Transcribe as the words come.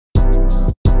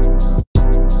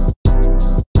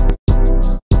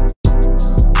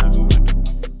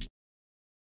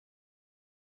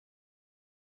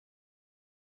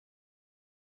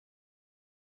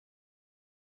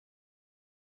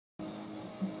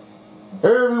Hey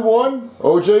everyone,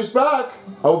 OJ's back.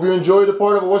 I hope you enjoyed the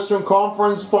part of the Western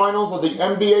Conference Finals of the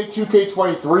NBA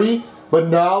 2K23, but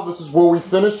now this is where we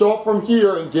finished off from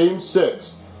here in Game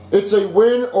 6. It's a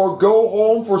win or go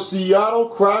home for Seattle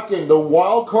Kraken. The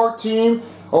wildcard team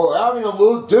are having a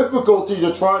little difficulty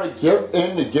to try to get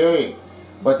in the game,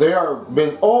 but they have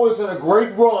been always in a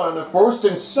great run in the first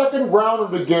and second round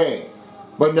of the game.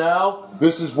 But now,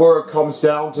 this is where it comes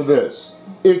down to this.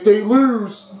 If they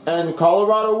lose and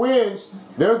Colorado wins,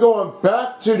 they're going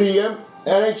back to the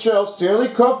NHL Stanley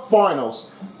Cup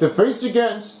Finals to face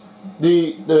against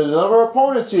another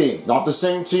opponent team. Not the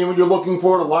same team you're looking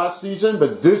for the last season,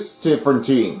 but this different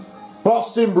team.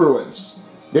 Boston Bruins.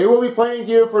 They will be playing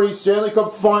here for the Stanley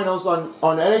Cup Finals on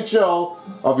NHL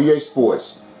of EA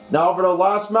Sports. Now for the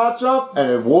last matchup,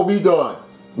 and it will be done.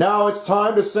 Now it's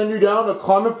time to send you down to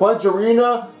Climate Pledge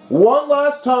Arena one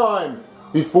last time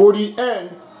before the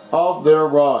end of their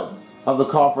run of the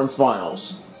conference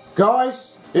finals.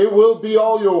 Guys, it will be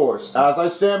all yours. As I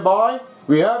stand by,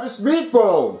 we have a speed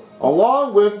phone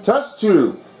along with test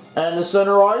tube, and the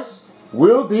center ice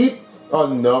will be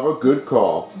another good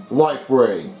call. Life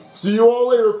Ring. See you all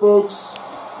later, folks.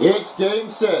 It's Game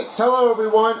 6. Hello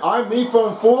everyone, I'm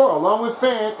MePhone4 along with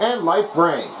Fan and Life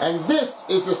Ring. And this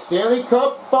is the Stanley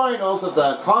Cup Finals of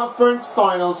the Conference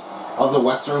Finals of the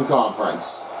Western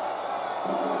Conference.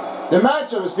 The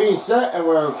matchup is being set and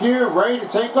we're here ready to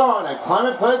take on at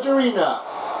Climate Pledge Arena.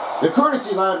 The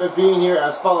courtesy lineup being here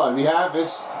as follows. We have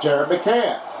this Jared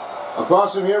McCann.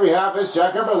 Across from here we have this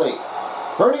Jack Eberle.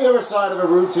 For the other side of the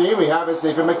routine we have this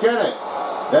Nathan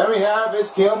McKinnon. Then we have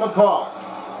this Cale McCall.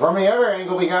 From the other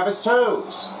angle, we have his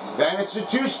toes. Then it's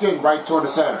Nichushkin right toward the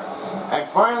center. And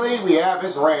finally, we have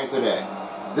his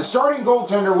Rantanen. The starting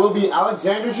goaltender will be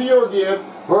Alexander Georgiev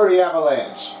for the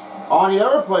Avalanche. On the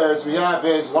other players, we have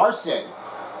his Larson.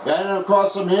 Then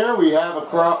across from here, we have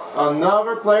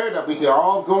another player that we are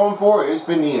all going for is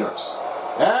Beniers.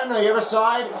 And on the other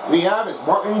side, we have his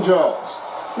Martin Jones.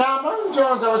 Now, Martin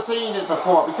Jones, I was saying it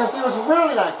before because he was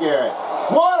really not good.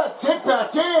 What a tip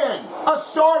back in! A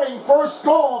starting first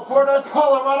goal for the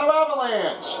Colorado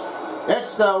Avalanche.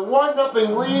 It's the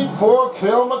 1-0 lead for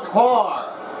Cale Makar.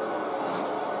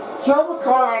 Cale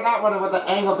Makar on that one with the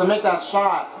angle to make that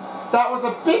shot. That was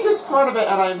the biggest part of it,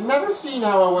 and I've never seen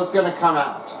how it was going to come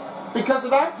out. Because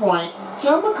at that point,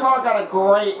 Cale Makar got a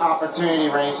great opportunity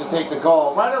range to take the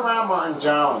goal right around Martin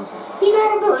Jones. He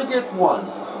got a very good one.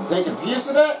 He's taking a piece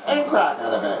of it and crack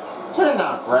out of it. Turned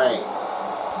out great.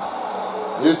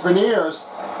 Here's Beniers.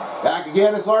 Back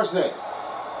again is Larson.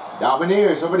 Now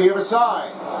Beniers over the other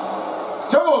side.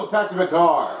 Toes back to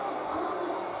Makar.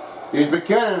 Here's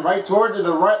McKinnon right toward to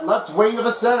the left wing of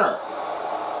the center.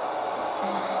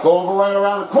 Go over right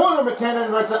around the corner, McKinnon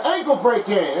right to ankle break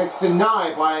in. It's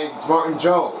denied by Martin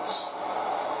Jones.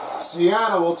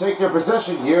 Seattle will take their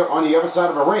possession here on the other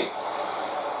side of the rink.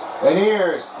 And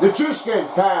here's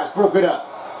Nichushkin's pass, broke it up.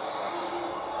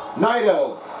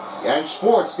 Naito and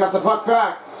Schwartz got the puck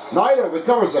back. Naito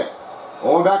recovers it.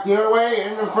 Going back the other way,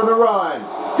 in for the run.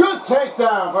 Good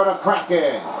takedown for the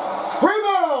Kraken.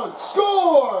 Rebound,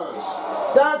 scores!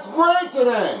 That's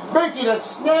Rantanen, making it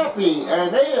snappy,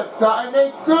 and they have gotten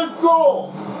a good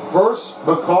goal. First,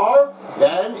 Makar,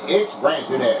 then it's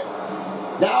Rantanen.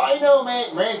 Now I know, man,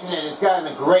 Rantanen has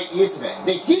gotten a great use of it.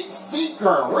 The heat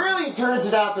seeker really turns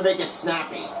it out to make it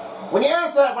snappy. When he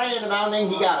has that right in the mounting,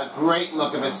 he got a great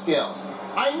look of his skills.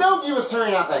 I know he was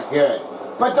turning out that good,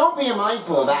 but don't be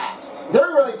mindful of that. They're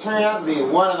really turning out to be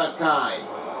one of a kind.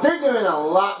 They're doing a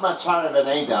lot much harder than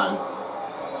they done.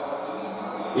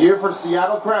 Here for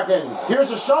Seattle Kraken. Here's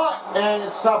a shot, and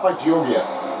it's stopped by Georgiev.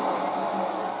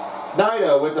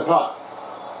 Naito with the puck.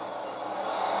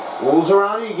 Rolls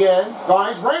around again,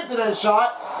 finds Rantanen's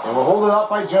shot, and will hold it up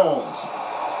by Jones.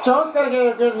 Jones got to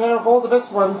get a good hold of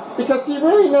this one because he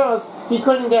really knows he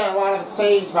couldn't get a lot of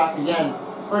saves back again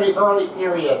for the early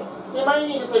period. He might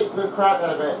need to take a good crack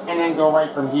out of it and then go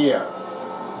right from here.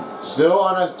 Still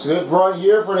on a good run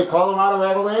here for the Colorado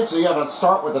Avalanche. So you have a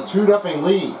start with a 2-0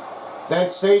 lead. Then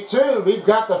stay tuned. We've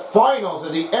got the finals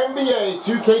of the NBA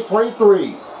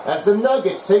 2K23 as the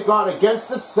Nuggets take on against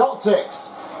the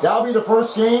Celtics. That'll be the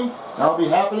first game. That'll be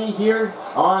happening here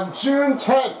on June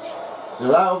 10th. So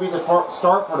that will be the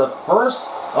start for the first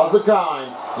of the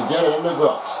kind to get it in the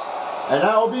books. And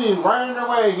that will be right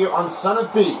underway here on Son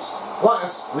of Beast.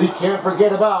 Plus, we can't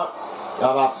forget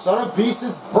about Son of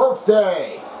Beast's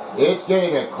birthday. It's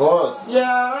getting it close.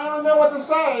 Yeah, I don't know what to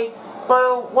say.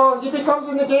 But, well, if he comes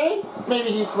in the game,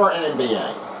 maybe he's for an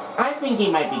NBA. I think he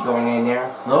might be going in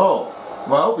there. No.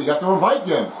 Well, we got to invite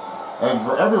him. And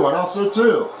for everyone else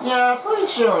too. Yeah, pretty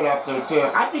sure enough there too.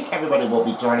 I think everybody will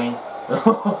be joining.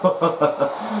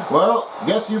 Well,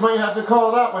 guess you might have to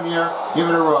call that one here. Give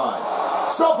it a ride.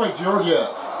 Stop by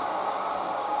Georgiev.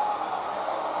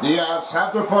 The Avs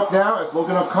have their puck now as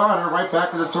Logan O'Connor right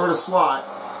back to the toward the slot.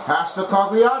 Pass to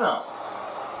Cogliano.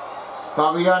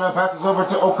 Cogliano passes over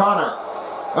to O'Connor.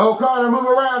 O'Connor move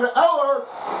around to Eller.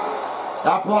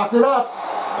 That blocked it up.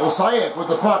 Osaic with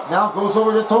the puck now goes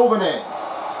over to Tolvanen.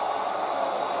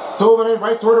 Tolvanen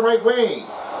right toward the right wing.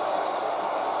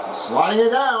 Sliding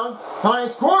it down.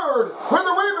 Finds Cord with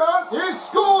the rebound. He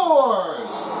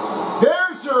scores!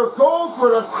 There's your goal for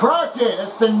the Kraken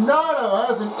as Donato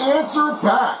has an answer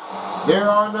back. They're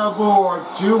on the board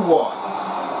 2-1.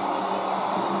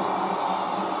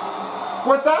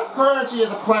 With that quality of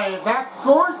the play, that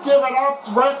Gord gave it up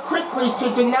right quickly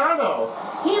to Donato.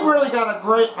 He really got a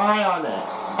great eye on it.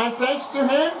 And thanks to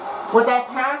him, with that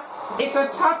pass, it's a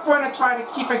tough one to try to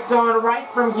keep it going right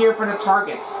from here for the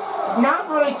targets. Not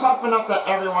really tough enough that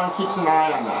everyone keeps an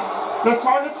eye on that. The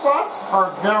target slots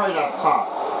are very tough.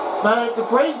 But it's a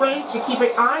great range to keep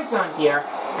eyes on here.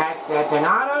 As to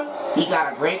Donato, he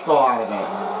got a great goal out of it.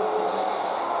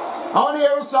 On the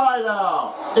other side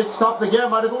now, it's stopped again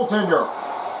by the goaltender.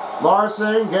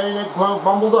 Larson getting it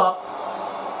bumbled up.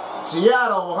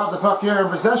 Seattle will have the puck here in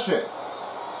possession.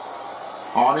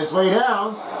 On his way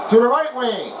down to the right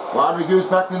wing. Rodriguez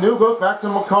back to Newhook, back to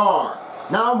McCarr.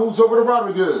 Now moves over to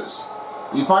Rodriguez.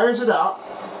 He fires it out.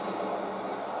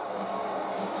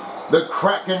 The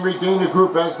Kraken regain the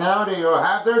group as now they will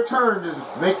have their turn to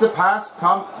make the pass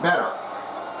come better.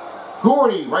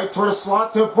 Gordy right toward the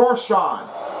slot to Borshon.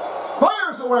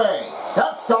 Fires away.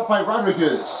 That's stopped by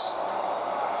Rodriguez.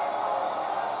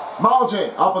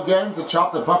 Malgin up again to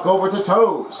chop the puck over to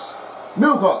Toes.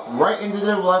 Newhook right into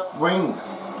the left wing.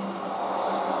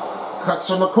 Cuts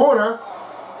from the corner.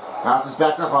 Passes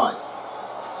back to Hunt.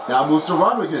 Now moves to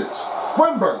Rodriguez.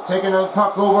 Wimberg taking the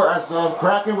puck over as the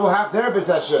Kraken will have their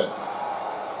possession.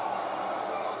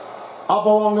 Up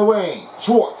along the wing.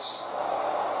 Schwartz.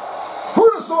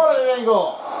 Through the sort of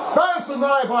angle. Pass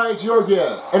denied by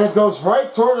Georgiev. And it goes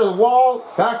right toward the wall.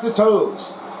 Back to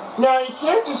Toes. Now you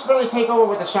can't just really take over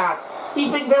with the shots. He's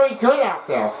been very good out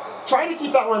there. Trying to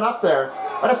keep that one up there.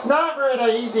 But it's not really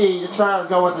that easy to try to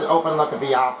go with an open look at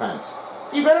the offense.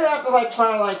 You're going to have to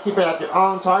try to keep it at your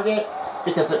own target.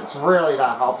 Because it's really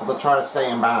not helpful to try to stay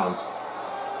in bound.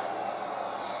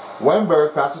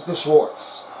 Wimberg passes to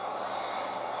Schwartz.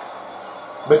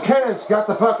 McKinnon's got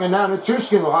the puck and now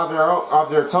Nichushkin will have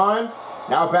their time.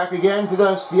 Now back again to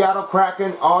the Seattle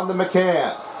Kraken on the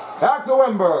McCann. Back to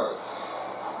Wimberg.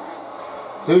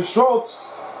 To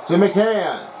Schultz. To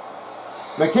McCann.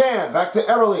 McCann back to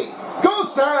Everly.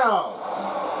 Goes down!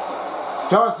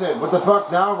 Johnson with the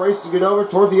puck now racing it over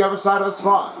toward the other side of the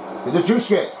slot. To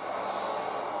Nichushkin.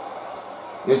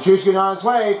 Nichushkin on his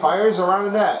way, fires around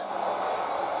the net.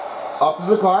 Up to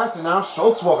the glass, and now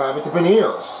Schultz will have it to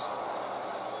Beniers.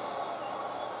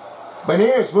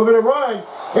 Beniers moving a run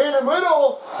in the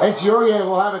middle, and Georgiev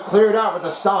will have it cleared out with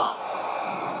a stop.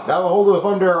 That will hold it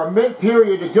under a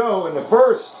mid-period to go in the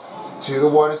first.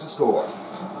 2-1 is the score.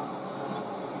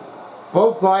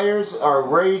 Both players are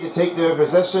ready to take their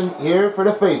possession here for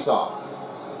the face-off.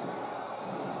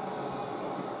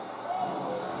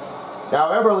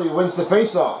 Now Everly wins the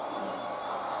face-off.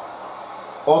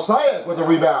 Osaic with the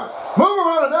rebound. Move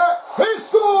around the net. He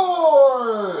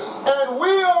scores! And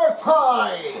we are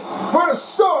tied for the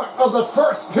start of the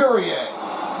first period.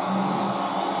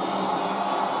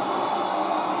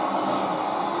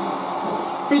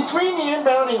 Between the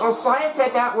inbounding, Osaic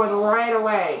got that one right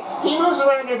away. He moves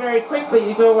around it very quickly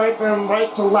to go right from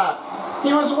right to left.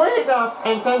 He was worried enough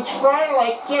and then tried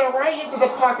to get right into the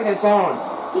puck in his own.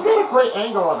 He got a great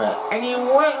angle of it, and he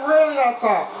went really that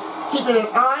tough, keeping an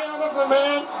eye on the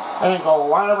man, and then go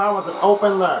right around with an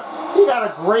open look. He got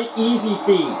a great easy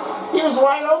feed. He was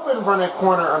wide open from that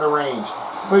corner on the range,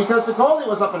 but because the goalie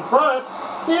was up in front,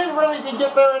 he didn't really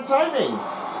get there in timing.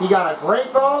 He got a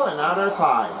great goal, and now they're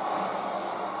tied.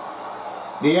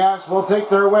 The Avs will take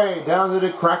their way down to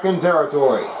the Kraken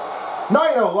territory.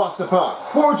 Naito lost the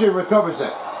puck. Borgia recovers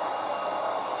it.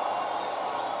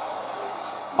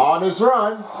 On his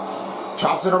run,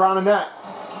 chops it around the net.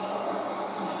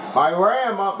 By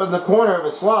Ram up in the corner of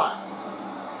his slot.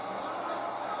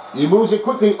 He moves it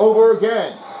quickly over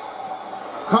again.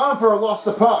 Comfer lost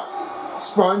the puck.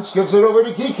 Sponge gives it over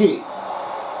to Geeky.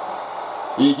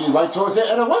 Geeky right towards it,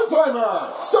 and a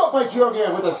one-timer! Stopped by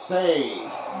Georgiev with a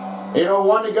save.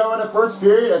 8:01 to go in the first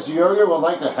period as Georgiev would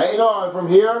like to hang on from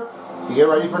here to get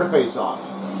ready for the face-off.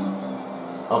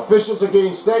 Officials are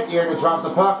getting set here to drop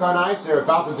the puck on ice. They're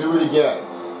about to do it again.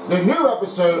 The new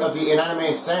episode of the Inanimate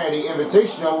Insanity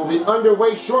Invitational will be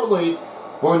underway shortly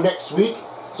for next week.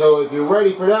 So if you're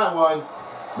ready for that one,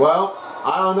 well,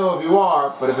 I don't know if you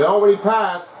are, but if it already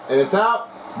passed and it's out,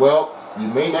 well, you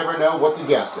may never know what to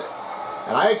guess it.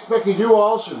 And I expect you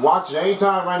all should watch it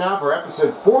anytime right now for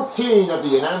episode 14 of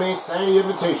the Anime Insanity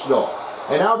Invitational.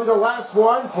 And that'll be the last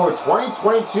one for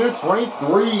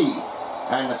 2022-23.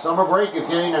 And the summer break is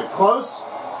getting close.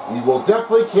 We will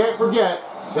definitely can't forget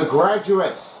the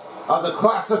graduates of the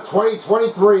class of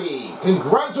 2023.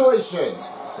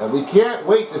 Congratulations! And we can't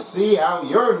wait to see how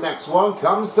your next one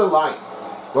comes to life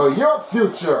for your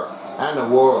future and the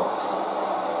world.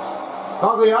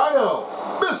 Cagliano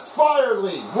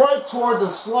misfiredly right toward the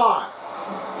slot.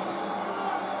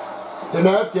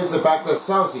 Tanev gives it back to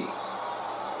Saucy.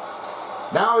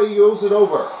 Now he goes it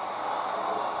over.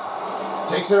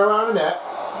 Takes it around the net.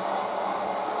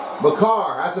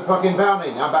 Makar has the puck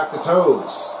inbounding. Now back to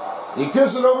Toes. He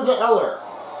gives it over to Eller.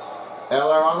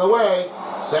 Eller on the way.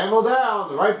 Samuel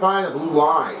down right by the blue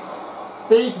line.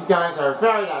 These guys are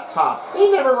very tough. They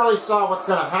never really saw what's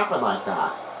going to happen like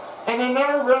that. And they're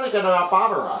never really going to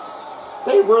bother us.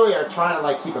 They really are trying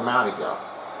to keep him out of here.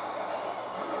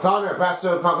 Connor pass to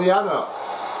Cagliano.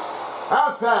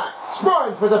 Pass back.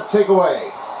 Sprung for the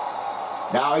takeaway.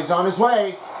 Now he's on his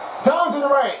way. Down to the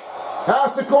right.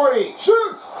 Pass to Cordy.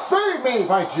 Shoots. Save made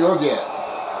by Georgiev.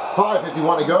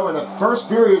 5:51 to go in the first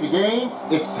period of the game.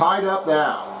 It's tied up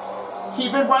now.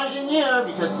 Keep it right in here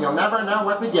because you'll never know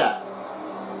what to get.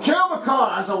 Kale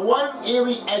McCarr has a one on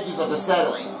the edges of the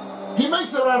settling. He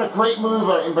makes around a great move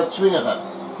in between of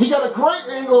them. He got a great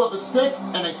angle of the stick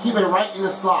and then keep it right in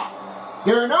the slot.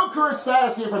 There are no current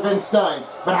status here for Vince Dunn,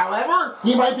 but however,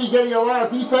 he might be getting a lot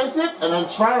of defensive and then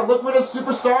try to look for the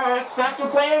superstar or X-Factor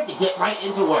player to get right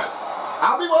into work.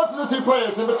 I'll be watching the two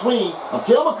players in between of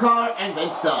Kale McCarr and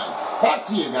Vince Dunn. Back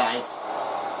to you guys.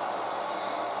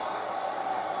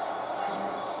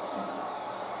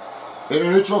 In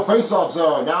a neutral face-off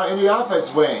zone, now in the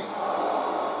offense wing.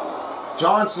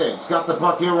 Johnson's got the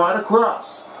puck here right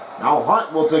across. Now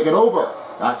Hunt will take it over.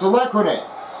 Back to Lekkernen.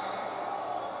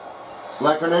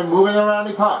 Lekkernen moving around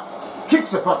the puck.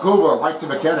 Kicks the puck over right to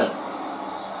McKinnon.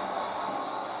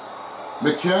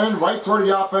 McKinnon right toward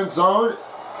the offense zone.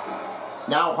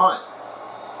 Now Hunt.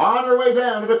 On their way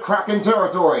down to the Kraken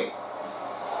territory.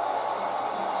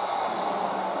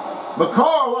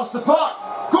 McCarr lost the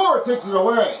puck. Gore takes it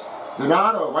away.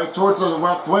 Donato right towards the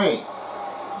left wing.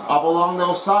 Up along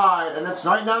the side, and it's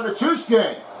right now to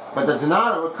Chushkin. But the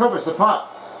Donato recovers the puck.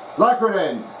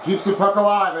 Lekkernen keeps the puck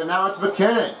alive, and now it's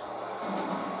McKinnon.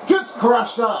 Gets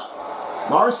crushed up.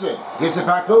 Larson gives it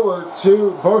back over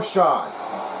to Borshon.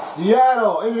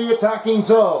 Seattle into the attacking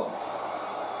zone.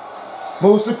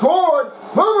 Moves the cord.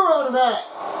 Move around the net.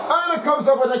 And it comes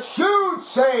up with a huge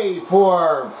save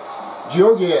for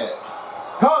Georgiev.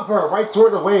 Comfort right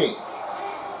toward the wing.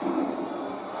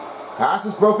 Pass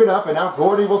is broken up, and now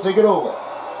Gordy will take it over.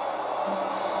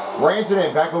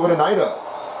 Rantanen back over to Naito.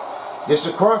 Gets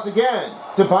across again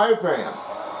to Biogram.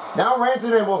 Now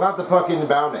Rantanen will have the puck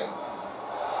inbounding.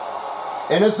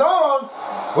 In the zone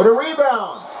with a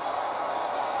rebound.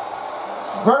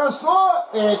 For the slot,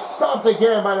 and it's stopped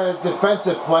again by the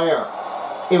defensive player.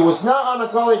 It was not on the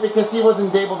goalie because he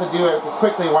wasn't able to do it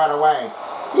quickly right away.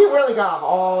 He really got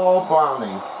all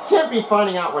bounding. Can't be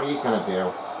finding out what he's going to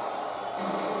do.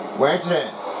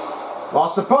 Rantanen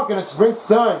lost the puck, and it's Vince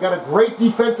Dunn. Got a great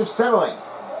defensive settling.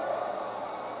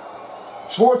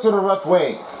 Schwartz on the left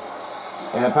wing.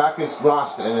 And the puck is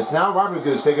lost, and it's now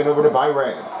Rodriguez taking over to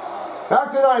Byram.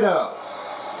 Back to Naito.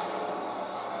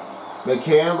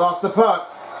 McCann lost the puck.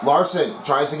 Larson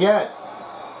tries again.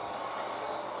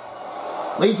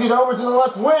 Leads it over to the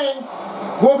left wing.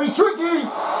 Will be tricky.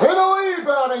 And a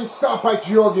rebounding stop by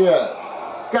Georgiev.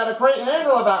 Got a great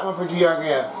handle of that one for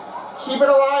Georgiev. Keep it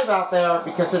alive out there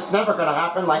because it's never going to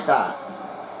happen like that.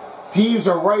 Teams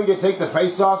are ready to take the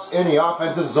faceoffs in the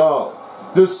offensive zone.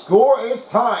 The score is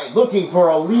tied, looking for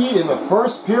a lead in the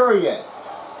first period.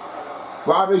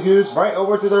 Rodriguez right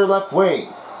over to their left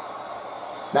wing.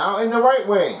 Now in the right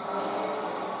wing.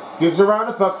 Gives around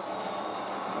the puck.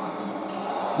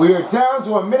 We are down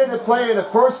to a minute to play in the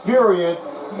first period.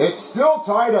 It's still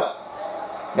tied up.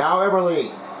 Now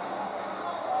Everly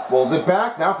rolls it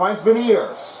back. Now finds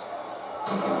Beniers.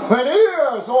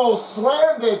 Beniers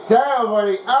slammed it down by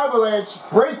the Avalanche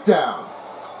breakdown.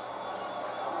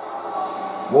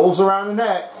 Rolls around the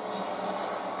net.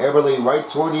 Everly right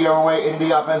toward the other way into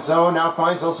the offense zone. Now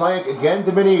finds Osayak again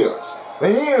to Beniers.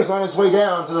 Beniers on his way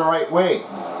down to the right wing.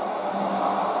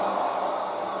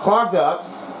 Clogged up.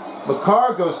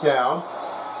 McCarr goes down.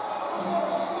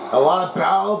 A lot of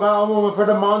battle movement for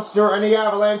the Monster and the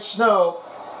Avalanche Snow.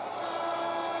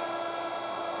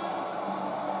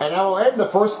 And that will end the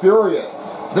first period.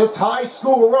 The tie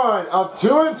score run of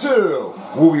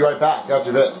 2-2. We'll be right back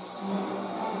after this.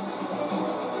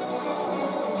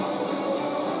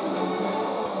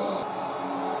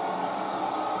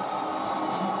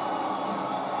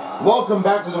 Welcome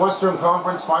back to the Western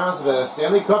Conference Finals of the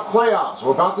Stanley Cup Playoffs.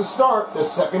 We're about to start the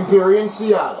second period in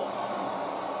Seattle.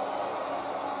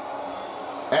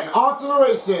 And off to the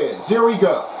races. Here we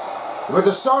go. With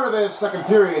the start of the second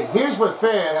period, here's what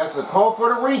Fan has to call for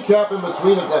the recap in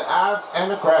between of the Avs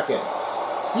and the Kraken.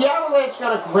 The Avalanche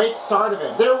got a great start of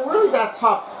it. They were really that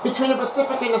tough between the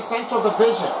Pacific and the Central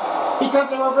Division because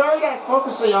they were very that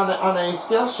focusing on the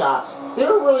skill shots. They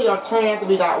were really turning out to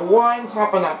be that one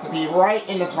tough enough to be right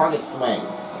in the target lane.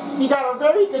 He got a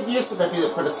very good use of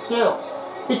it for the skills.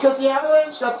 Because the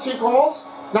Avalanche got 2 goals,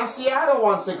 now Seattle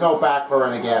wants to go back for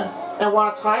it again and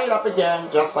want to tie it up again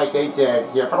just like they did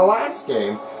here for the last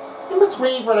game, in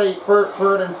between for the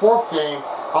third and fourth game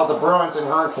of the Bruins and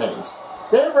Hurricanes.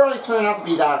 They really turned out to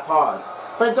be that hard.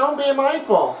 But don't be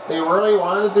mindful, they really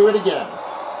wanted to do it again.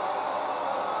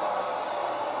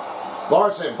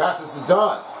 Larson passes to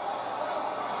Dunn.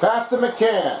 Pass to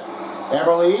McCann.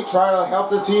 Eberle trying to help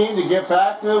the team to get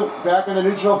back in the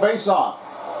neutral faceoff.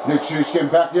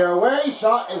 Nichushkin back their way.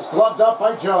 Shot is gloved up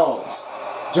by Jones.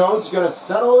 Jones is going to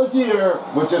settle it here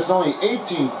with just only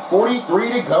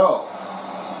 18:43 to go.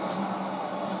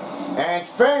 And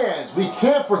fans, we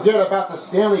can't forget about the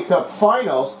Stanley Cup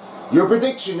Finals. Your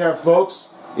prediction there,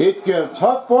 folks. It's a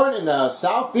tough one in the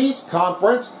Southeast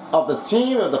Conference of the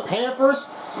team of the Panthers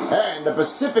and the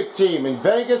Pacific team in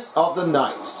Vegas of the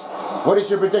Knights. What is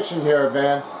your prediction here,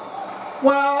 Van?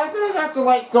 Well, I'm going to have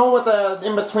to go with the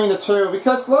in between the two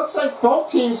because it looks like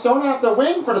both teams don't have to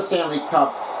win for the Stanley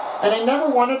Cup. And they never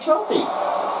won a trophy.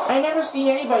 I never seen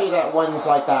anybody that wins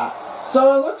like that.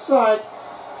 So it looks like,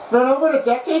 for over the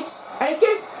decades, I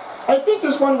think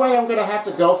there's one way I'm going to have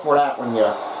to go for that one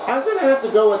here. I'm going to have to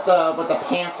go with the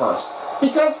Panthers.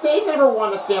 Because they never won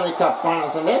the Stanley Cup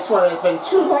Finals, and this one has been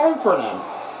too long for them.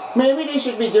 Maybe they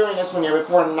should be doing this one here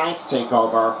before the Knights take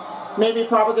over. Maybe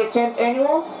probably their 10th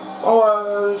annual?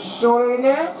 Or shorter than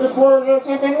that before their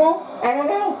 10th annual? I don't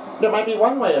know. There might be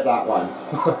one way of that one.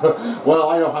 Well,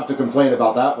 I don't have to complain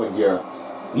about that one here.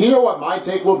 You know what my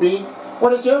take will be?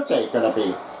 What is your take going to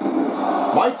be?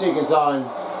 My take is on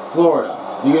Florida.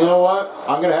 You know what?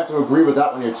 I'm going to have to agree with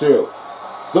that one here too.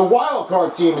 The wild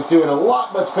card team is doing a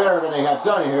lot much better than they have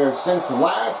done here since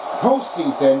last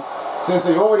postseason, since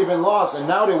they've already been lost, and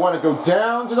now they want to go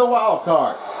down to the wild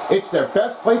card. It's their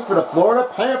best place for the Florida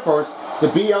Panthers to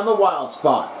be on the wild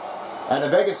spot. And the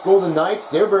Vegas Golden Knights,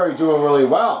 they're doing really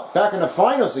well. Back in the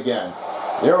finals again.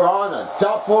 They're on a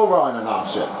doubtful run an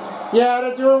option. Yeah,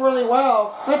 they're doing really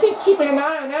well. I think keeping an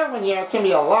eye on that one here can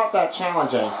be a lot that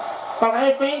challenging. But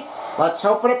I think, let's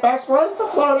hope for the best one, the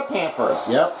Florida Panthers.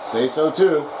 Yep, say so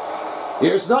too.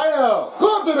 Here's Naito.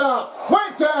 Gloved it up,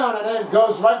 went down, and then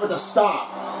goes right with the stop.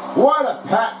 What a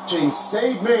patching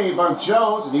save made by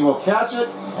Jones, and he will catch it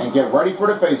and get ready for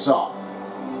the face-off.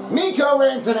 Mikko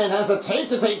Rantanen has a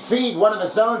tape-to-tape feed, one of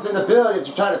his zones inability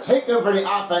to try to take over the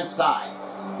offense side.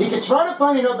 He can try to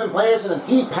find open players in the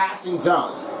deep passing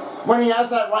zones. When he has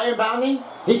that right bounding,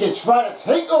 he can try to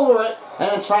take over it and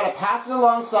then try to pass it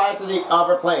alongside to the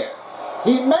other player.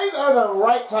 He may have the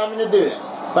right timing to do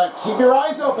this, but keep your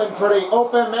eyes open for the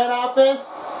open man offense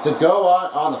to go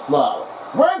on the flow.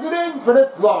 Rantanen for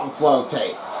the long flow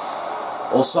tape.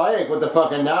 Osaic with the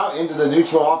puck and now into the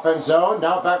neutral offense zone.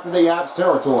 Now back to the Avs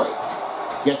territory.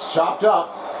 Gets chopped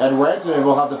up, and Rantanen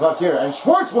will have the puck here. And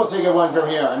Schwartz will take it one from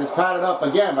here, and it's patted up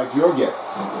again by Georgiev.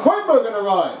 Hoiberg in a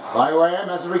run. By Ram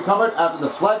has it recovered after the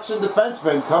deflection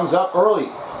defenseman comes up early.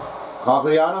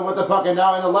 Cogliano with the puck and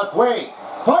now in the left wing.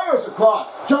 Fires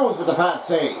across. Jones with the pad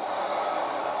save.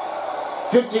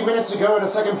 15 minutes to go in the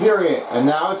second period, and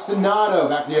now it's Donato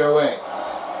back the other way.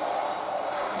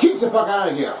 Keeps the puck out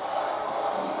of here.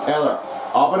 Eller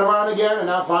up and around again, and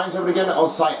now finds over again to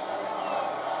Osaic.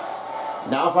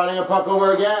 Now finding a puck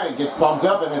over again, gets bumped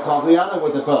up, and then Cogliano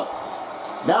with the puck.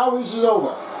 Now reaches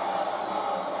over.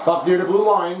 Puck near the blue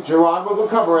line, Gerard will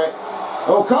recover it.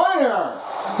 O'Connor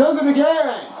does it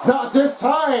again. Not this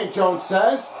time, Jones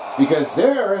says, because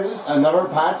there is another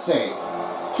pad save.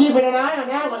 Keeping an eye on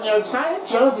that one, Tyler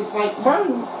Jones is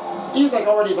he's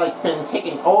already been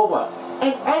taken over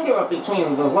and under it between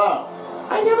and below.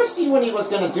 I never see when he was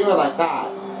going to do it like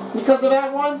that. Because of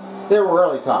that one, they were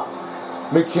really tough.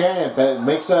 McCann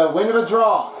makes a win of a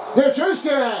draw.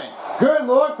 Nichushkin! Good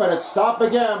look, but it's stopped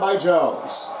again by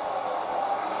Jones.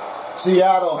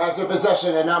 Seattle has their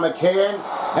possession, and now McCann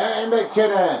and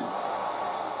McKinnon.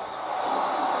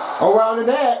 Around the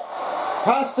net.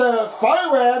 Past the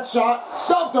fire red shot,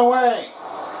 stopped away.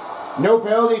 No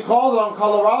penalty called on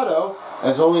Colorado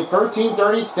as only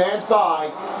 13:30 stands by.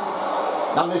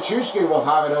 Now Nichushkin will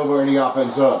have it over in the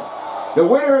offense zone. The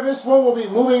winner of this one will be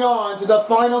moving on to the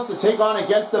finals to take on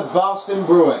against the Boston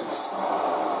Bruins.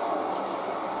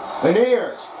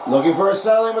 Beniers looking for a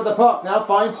settling with the puck. Now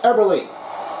finds Eberle.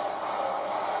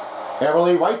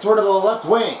 Eberle right toward the left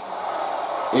wing.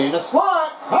 In the slot.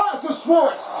 Pass to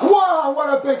Schwartz. Wow,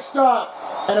 what a big stop.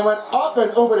 And it went up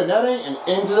and over the netting and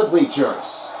into the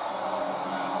bleachers.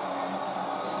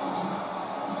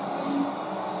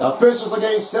 The officials are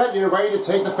getting set and you're ready to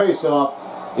take the face-off.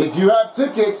 If you have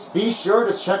tickets, be sure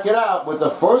to check it out with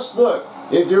the first look.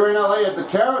 If you're in LA at the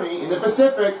County in the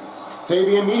Pacific,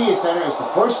 Tavian Media Center is the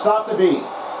first stop to be.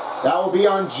 That will be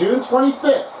on June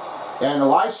 25th. And the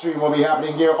live stream will be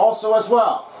happening here also as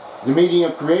well. The meeting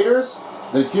of creators,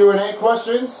 the Q&A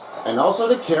questions, and also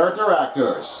the character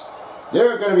actors.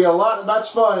 They're going to be a lot of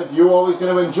much fun if you're always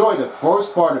going to enjoy the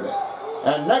first part of it.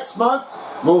 And next month,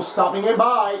 we're stopping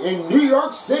by in New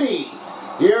York City.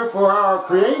 Here for our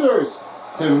creators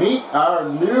to meet our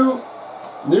new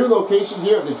location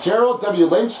here at the Gerald W.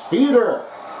 Lynch Theater.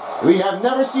 We have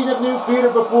never seen a new theater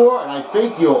before, and I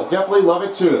think you'll definitely love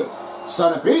it too.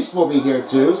 Son of Beast will be here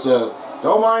too, so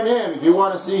don't mind him if you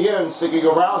want to see him sticking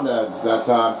around that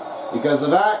time. Because of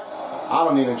that, I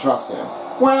don't even trust him.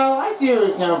 Well, I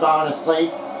do,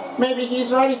 honestly. Maybe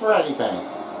he's ready for anything.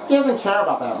 He doesn't care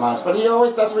about that much, but he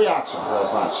always does reactions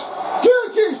as much.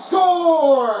 Kiki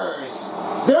scores!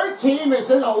 Their team is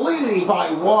in the lead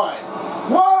by 1.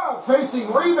 Wow,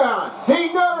 facing rebound.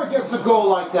 He never gets a goal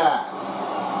like that.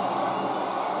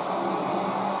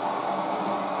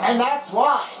 And that's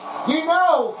why.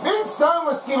 Vince Dunn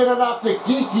was giving it up to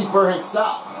Kiki for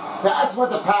himself. That's what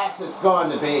the pass is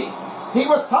going to be. He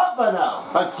was tough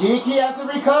enough, but Kiki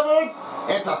hasn't recovered.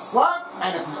 It's a slump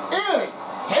and it's an in.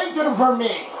 Take it from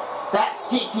me. That's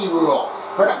Kiki rule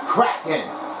for the Kraken.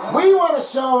 We want to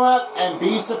show up and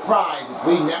be surprised if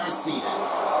we've never seen it.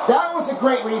 That was a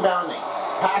great rebounding.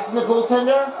 Passing the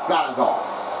goaltender, got a goal.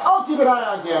 I'll keep an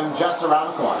eye on him just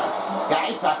around the corner.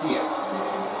 Guys, back to you.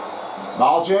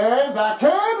 Malgin,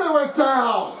 backhand, it went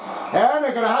down. And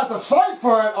they're going to have to fight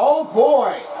for it. Oh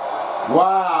boy.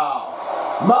 Wow.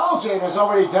 Malgin is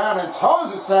already down and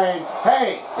Toes is saying,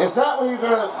 hey, is that what you're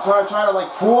going to try to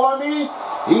fool on me?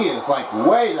 He is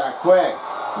way that quick.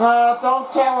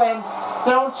 Don't tell him.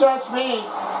 Don't judge me.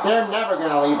 They're never going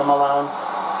to leave him alone.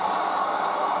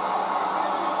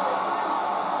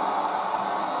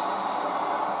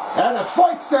 And the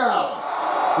fight's down.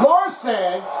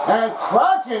 Larson and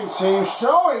Kraken team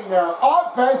showing their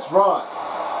offense run.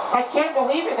 I can't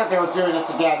believe it that they were doing this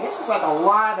again. This is like a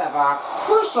lot of a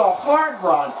crucial hard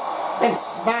run and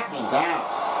smacking down.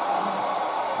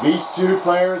 These two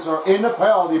players are in the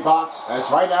penalty box as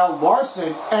right now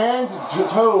Larson and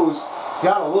Toes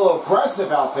got a little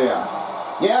aggressive out there.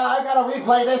 Yeah, I gotta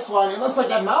replay this one. It looks like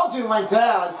that Malgin went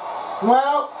down.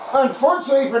 Well,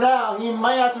 unfortunately for now, he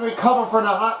might have to recover from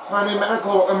the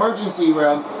medical emergency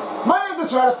room. Might have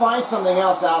to try to find something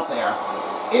else out there.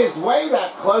 It is way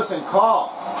that close and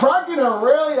call. Kraken are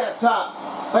really that tough,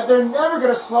 but they're never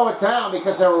going to slow it down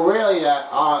because they're really that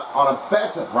on a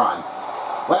defensive run.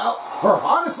 Well, for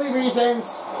honestly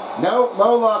reasons, no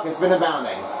luck has been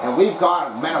abounding, and we've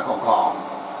got a medical call.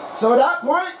 So at that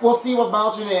point, we'll see what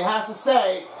Malgin has to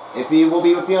say, if he will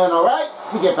be feeling alright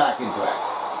to get back into it.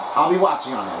 I'll be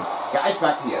watching on him. Guys,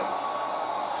 back to you.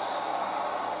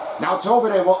 Now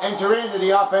Tobin will enter into the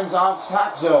offense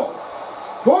attack zone.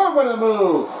 Forward with a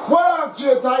move. Wow,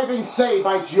 diving save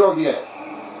by Georgiev.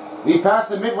 We passed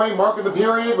the midway mark of the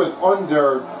period with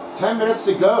under 10 minutes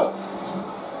to go.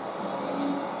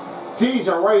 Teams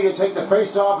are ready to take the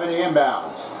face-off in the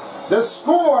inbound. The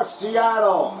score,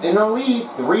 Seattle in the lead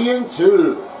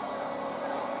 3-2.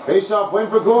 Face-off win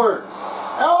for Gordon.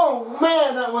 Oh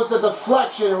man, that was a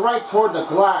deflection right toward the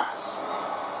glass.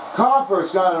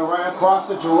 Converse got it right across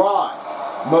the Gerard.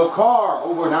 Makar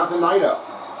over now to Naito.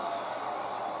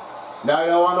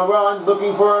 Naito on the run,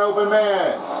 looking for an open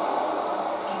man.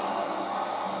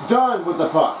 Dunn with the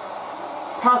puck.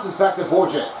 Passes back to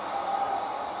Borgen.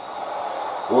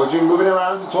 Borgen moving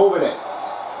around to Tobin.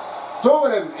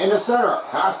 Tobin in the center.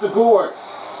 Pass to Gord.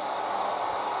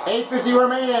 8:50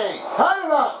 remaining. Had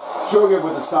it up. Shogun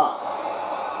with the stop.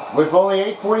 With only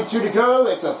 8:42 to go,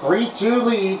 it's a 3-2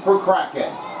 lead for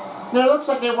Kraken. Now it looks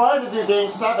like they wanted to do Game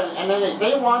 7, and then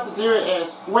they want to do it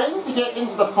as win to get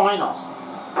into the finals.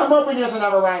 I'm hoping there's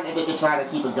another round if they can try to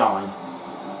keep it going.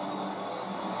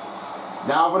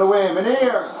 Now for the win,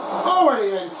 Beniers.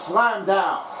 Already been slammed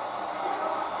down.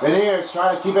 Beniers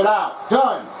trying to keep it out.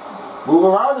 Done. Move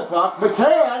around the puck.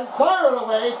 McCann, fire it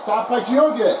away, stopped by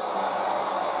Jokic.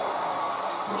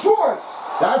 Schwartz,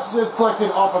 that's deflected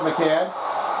off of McCann.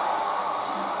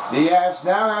 The Avs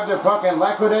now have their puck and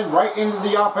Lekunin right into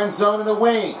the offense zone in the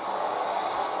wing.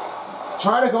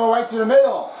 Trying to go right to the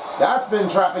middle. That's been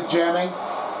traffic jamming.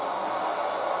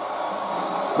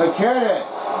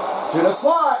 McKinnon to the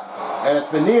slot, and it's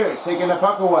Beniers taking the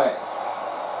puck away.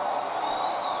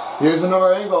 Here's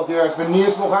another angle here as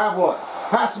Beniers will have one.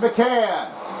 Pass to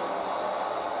McCann.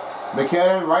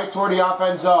 McKinnon right toward the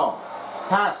offense zone.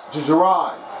 Pass to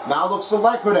Girard. Now looks to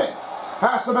Lekunin.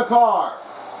 Pass to McCarr.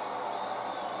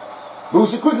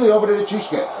 Moves it quickly over to the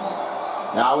Chushkin.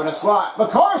 Now in a slot.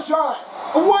 McCarr shot.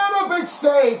 What a big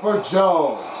save for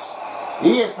Jones.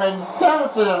 He has been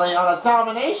definitely on a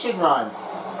domination run.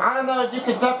 I don't know if you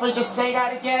could definitely just say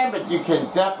that again, but you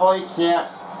definitely can't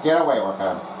get away with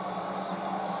him.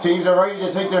 Teams are ready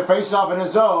to take their face-off in the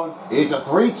zone. It's a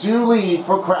 3-2 lead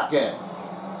for Kraken.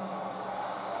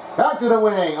 Back to the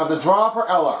winning of the draw for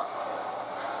Eller.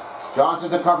 Johnson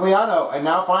to Cogliano, and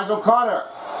now finds O'Connor.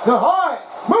 To high,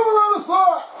 move around the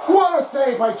slot. What a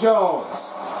save by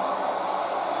Jones.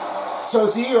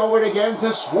 Sosi over it again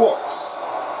to Schwartz.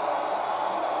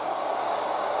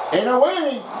 In a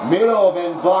wing, middle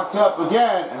been blocked up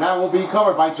again, and that will be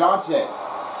covered by Johnson.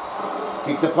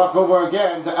 Kick the puck over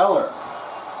again to Eller.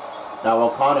 Now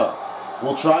O'Connor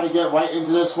will try to get right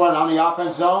into this one on the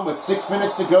offense zone with 6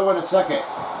 minutes to go in a second.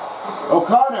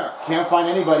 O'Connor can't find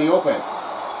anybody open.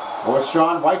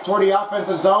 Horstron right toward the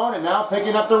offensive zone and now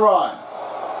picking up the run.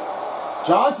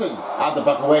 Johnson out the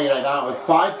puck away right now with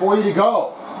 5:40 to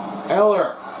go.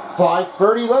 Eller,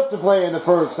 5:30 left to play in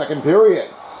the second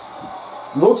period.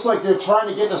 Looks like they're trying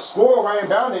to get the score right and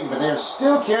bounding, but they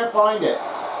still can't find it.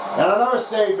 And another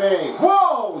save made.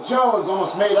 Whoa! Jones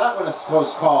almost made that one a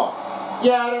close call.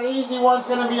 Yeah, the easy one's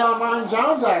going to be on Martin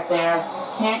Jones out there.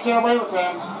 Can't get away with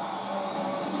him.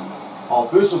 All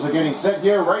officials are getting set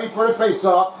here, ready for the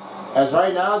face-off. As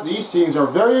right now, these teams are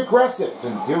very aggressive to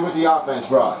do with the offense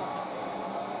run.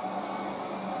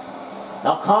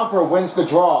 Now Comfer wins the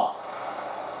draw.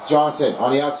 Johnson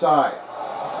on the outside.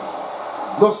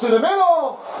 Looks to the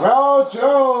middle. Well,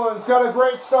 Jones got a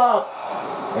great stop.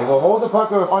 And will hold the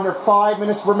puck with under 5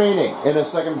 minutes remaining in the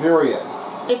second period.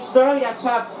 It's very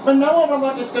tough, but no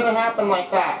overlook is going to happen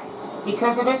like that.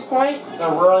 Because at this point, they're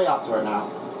really up to it now.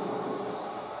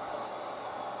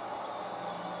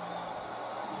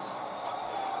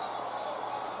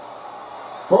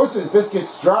 Frozen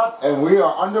biscuits dropped, and we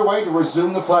are underway to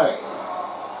resume the play.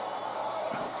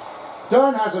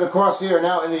 Dunn has it across here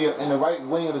now in the right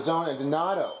wing of the zone, and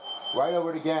Donato right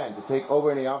over it again to take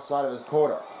over in the offside of his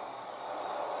quarter.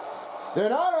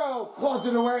 Donato plugged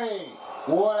it away.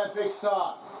 What a big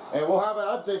stop. And we'll have an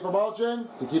update from Malgin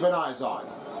to keep an eyes on.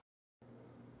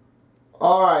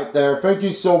 Alright there, thank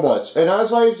you so much. And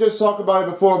as I just talked about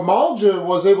it before, Malgin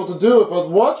was able to do it, but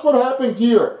watch what happened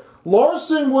here.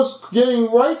 Larson was getting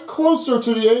right closer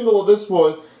to the angle of this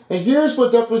one, and here's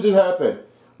what definitely did happen.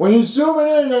 When you zoom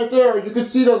in right there, you can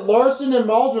see that Larson and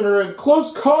Malgin are in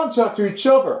close contact to each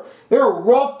other. They were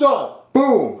roughed up.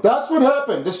 Boom. That's what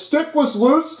happened. The stick was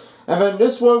loose, and then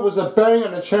this one was a bang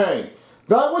on the chain.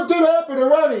 That what did happen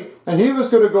already, and he was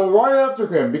going to go right after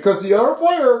him because the other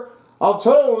player,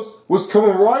 Altos, was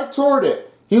coming right toward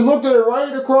it. He looked at it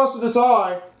right across his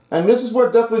eye, and this is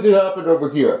what definitely did happen over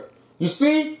here. You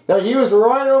see that he was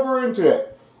right over into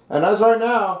it. And as right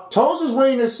now, Toes is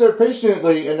waiting to sit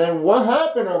patiently, and then what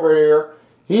happened over here,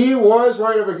 he was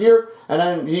right over here, and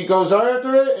then he goes right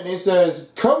after it, and he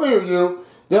says, "Come here, you."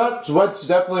 That's what's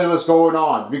definitely what's going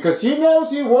on. Because he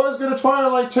knows he was going to try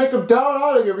and take him down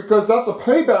out of here, because that's a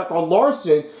payback on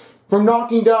Larson for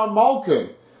knocking down Malkin.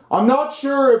 I'm not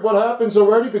sure what happens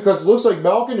already, because it looks like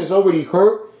Malkin is already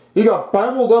hurt. He got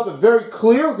bambled up a very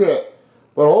clear hit.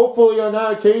 But hopefully on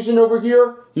that occasion over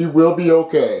here, he will be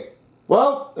okay.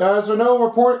 Well, as there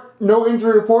are no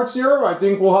injury reports here, I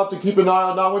think we'll have to keep an eye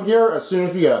on that one here as soon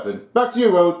as we have it. Back to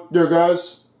you, dear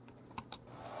guys.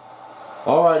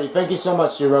 Alrighty, thank you so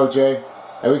much, dear OJ.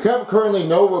 And we have currently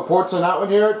no reports on that one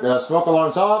here. The smoke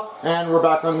alarm's off, and we're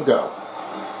back on the go.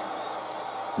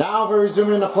 Now we're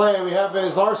resuming the play. We have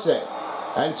is Larson.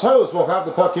 And Toes will have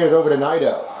the puck here over to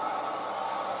Naito.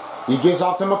 He gives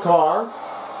off to McCarr.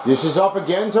 Dishes off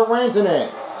again to Rantanen.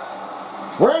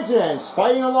 Rantanen's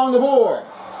fighting along the board.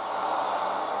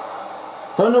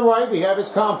 From the right, we have his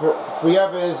Comfer.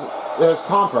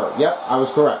 Yep, I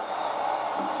was correct.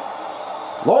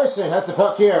 Larson has the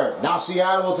puck here. Now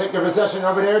Seattle will take the possession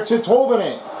over there to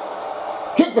Tolvanen.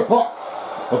 Kick the puck.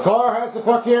 McCarr has the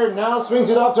puck here. Now swings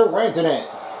it off to Rantanen.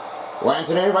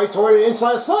 Rantanen right toward the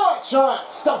inside slot.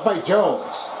 Shot stopped by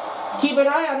Jones. keep an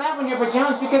eye on that one here for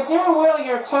Jones, because they're really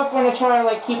a tough one to try to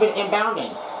like keep it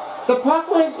inbounding. The puck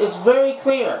wins is very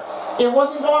clear. It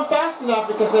wasn't going fast enough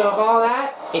because of all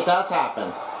that. It does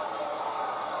happen.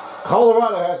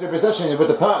 Colorado has their possession with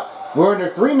the puck. We're under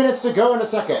 3 minutes to go in the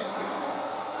second.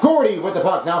 Gordy with the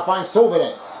puck now finds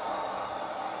Tolvanen.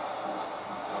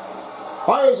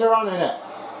 Fires around the net.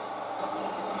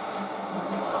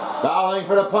 Battling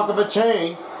for the puck of a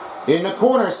chain. In the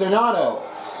corner, Stonato.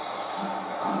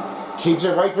 Keeps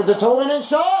it right for the Tolvanen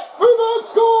shot. Rebound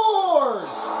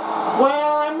scores!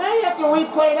 Well, I may have to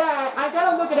replay that. I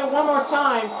gotta look at it one more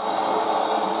time.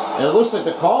 And it looks like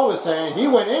the call was saying he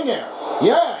went in there.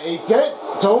 Yeah, he did.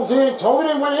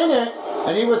 Tolvanen went in there,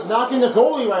 and he was knocking the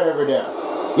goalie right over there.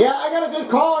 Yeah, I got a good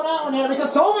call on that one here,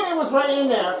 because Tolvanen was right in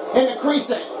there in the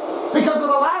creasing. Because of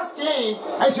the last game,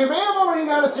 as you may have already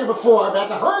noticed here before, that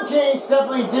the Hurricanes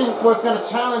definitely was going to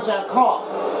challenge that call.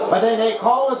 But then the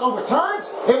call was overturned,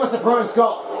 it was the Bruins'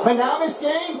 goal. But now this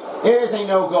game, it is a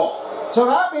no-goal. So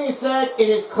that being said, it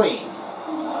is clean.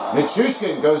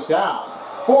 Nichushkin goes down.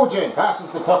 Borgen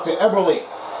passes the puck to Eberle.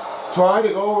 Try to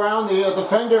go around the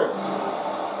defender.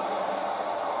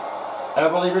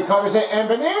 Eberle recovers it, and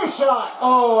Benier shot!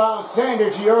 Oh, Alexander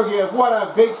Georgiev, what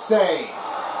a big save.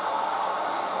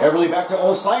 Eberle back to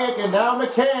Osaic, and now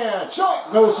McCann.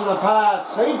 Shot goes from the pad,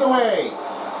 saved away.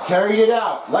 Carried it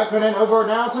out. Lekkonen over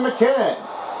now to McKinnon.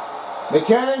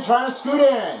 McKinnon trying to scoot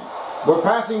in. We're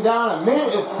passing down a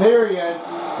minute period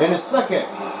in a second.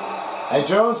 And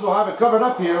Jones will have it covered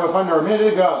up here with under a minute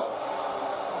to go.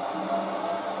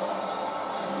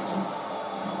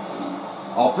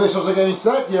 Officials are getting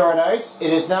set here on ice.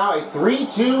 It is now a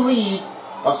 3-2 lead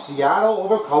of Seattle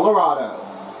over Colorado.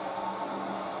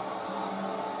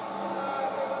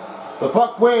 The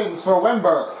puck wins for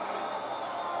Wemberg.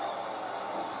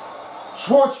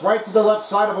 Schwartz right to the left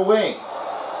side of a wing.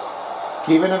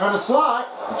 Keeping it on the slot.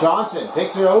 Johnson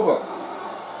takes it over.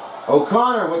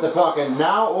 O'Connor with the puck, and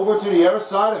now over to the other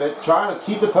side of it, trying to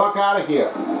keep the puck out of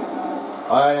here.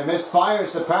 And it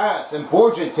misfires the pass, and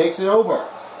Borgen takes it over.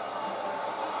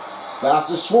 Pass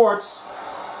to Schwartz.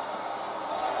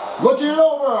 Looking it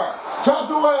over.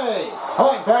 Chopped away.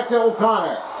 Right back to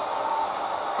O'Connor.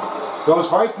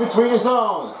 Goes right between his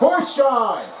own.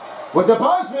 Borstein with the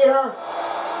buzz meter.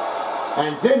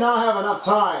 And did not have enough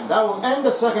time. That will end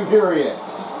the second period.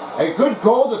 A good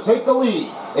goal to take the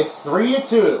lead. It's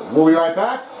 3-2. We'll be right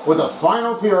back with the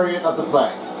final period of the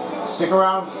play. Stick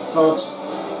around, folks.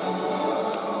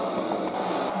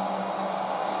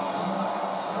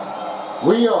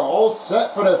 We are all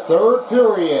set for the third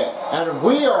period, and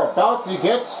we are about to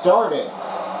get started.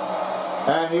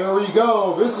 And here we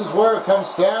go. This is where it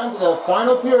comes down to the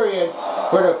final period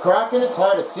for the Kraken to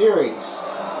tie the series.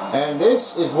 And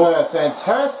this is what a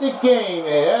fantastic game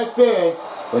it has been,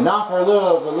 but not for a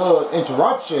little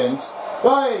interruptions,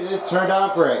 but it turned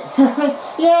out great.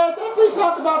 Yeah, definitely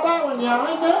talk about that one. Yeah,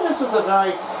 I know this was a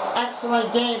very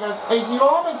excellent game, as you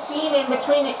all been seeing in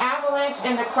between the Avalanche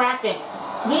and the Kraken.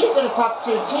 These are the top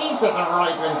two teams that have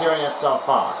really been doing it so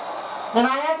far. And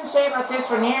I have to say about this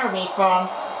one here, me phone,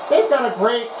 they've got a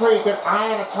pretty good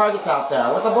eye on the targets out there.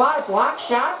 With a lot of block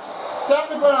shots,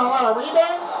 definitely putting a lot of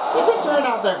rebounds, they've been turning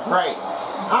out there great.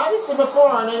 Obviously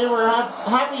before, and they were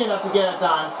happy enough to get it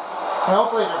done. And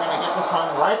hopefully they're going to get this one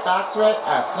right back to it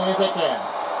as soon as they can.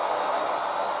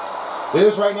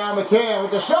 Here's right now McCann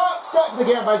with the shot, stopped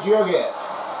again by Georgiev.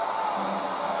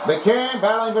 McCann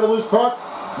battling for the loose puck.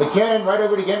 McKinnon right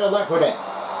over again to Lekkonen.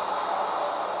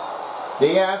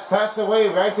 Diaz passed away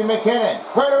right to McKinnon.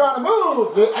 Right around the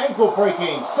move. The ankle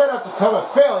breaking. Set up to come a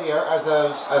failure as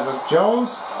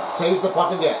Jones saves the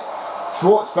puck again.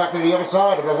 Schwartz back to the other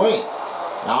side of the wing.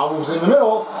 Now moves in the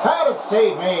middle. Had it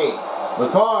save made.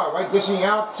 McCarr right dishing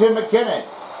out to McKinnon.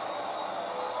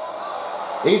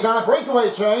 He's on a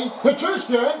breakaway chain.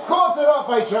 Petrushkin coughed it up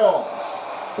by Jones.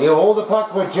 He'll hold the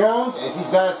puck with Jones as he's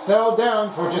got it settled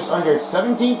down for just under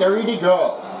 17:30 to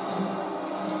go.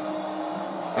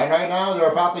 And right now they're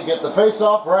about to get the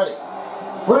face-off ready.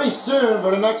 Pretty soon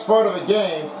for the next part of the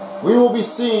game, we will be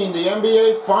seeing the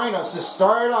NBA Finals to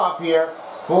start it off here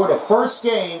for the first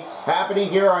game happening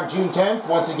here on June 10th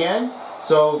once again.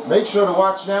 So make sure to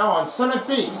watch now on Son of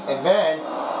Beast. And then,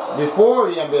 before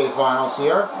the NBA Finals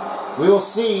here, we will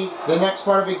see the next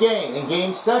part of the game in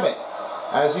Game 7.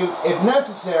 If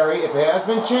necessary, if it has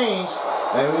been changed,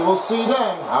 then we will see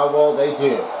them, how well they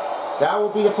do. That will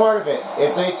be a part of it.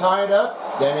 If they tie it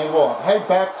up, then they will head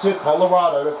back to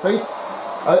Colorado to face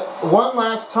one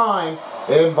last time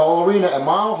in Ball Arena at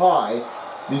Mile High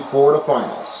before the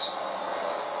finals.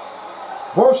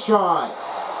 Borstein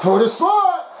toward the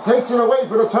slot, takes it away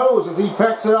for the toes as he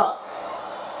packs it up.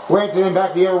 Rantanen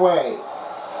back the other way.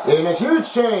 In a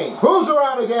huge change. Moves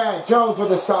around again. Jones with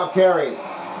the stop carry.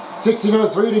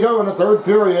 16:03 to go in the third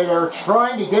period. They're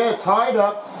trying to get it tied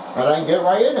up and then get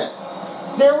right in it.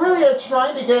 They really are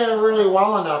trying to get it really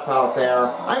well enough out there.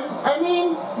 I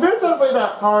mean, they're definitely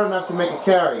that hard enough to make a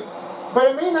carry. But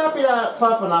it may not be that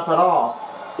tough enough at all.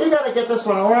 You got to get this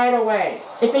one right away.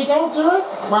 If they don't do it,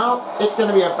 well, it's going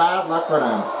to be a bad luck for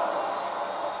them.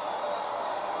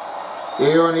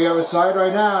 Here on the other side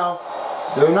right now,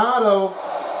 Donato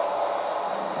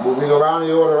moving around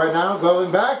the order right now. Going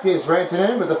back is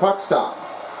Rantanen with the puck stop.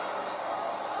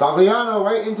 Cogliano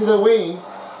right into the wing.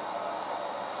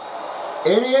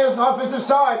 In he is, offensive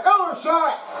side. Eller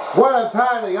shot! What a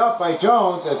padding up by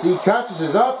Jones as he catches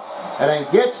his up and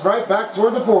then gets right back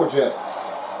toward the forecheck.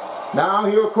 Now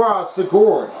here across to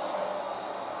Gord.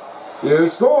 Here he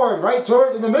scored right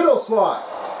toward in the middle slot.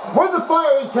 With the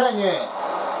firing Kenyon.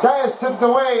 That is tipped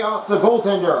away off the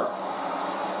goaltender.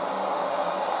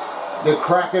 The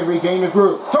Kraken regain the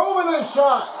group. Tolman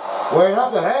shot. Way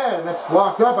up the head and it's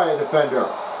blocked up by a defender.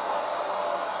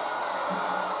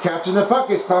 Catching the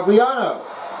puck is Cogliano.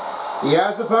 He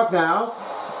has the puck now.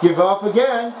 Give off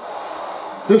again.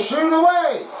 To shoot it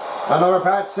away. Another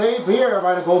bad save here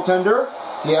by the goaltender.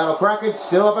 Seattle Kraken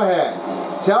still up ahead.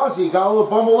 Salzy got a little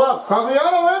bumbled up.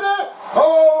 Cogliano in it.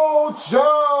 Oh,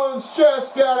 Jones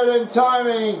just got it in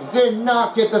timing. Did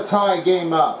not get the tie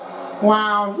game up.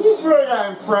 Wow, he's really not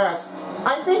impressed.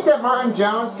 I think that Martin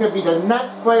Jones could be the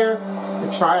next player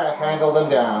to try to handle them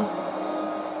down.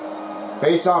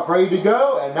 Face off ready to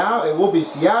go, and now it will be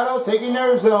Seattle taking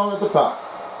their zone at the puck.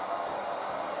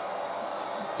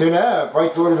 Tunev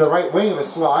right toward the right wing of the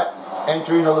slot,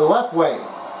 entering to the left wing.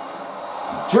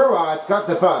 Giroud's got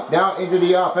the puck now into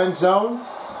the offense zone.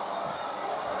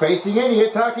 Facing in the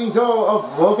attacking zone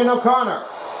of Logan O'Connor.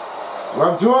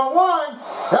 We're 2-on-1.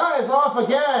 That is off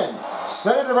again.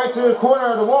 Sent it right to the corner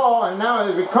of the wall, and now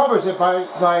it recovers it by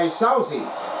Salzy.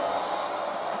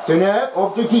 Tunev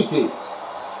over to Kiki.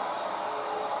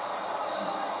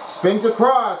 Spins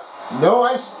across. No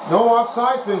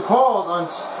offside's been called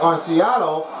on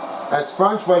Seattle as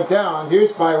Sprunch went down.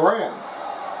 Here's by Ram.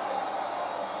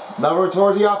 Lever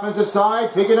toward the offensive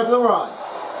side, picking up the run.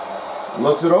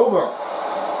 Looks it over.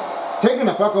 Taking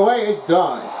the puck away, it's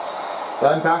done.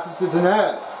 Then passes to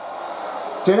Tunev.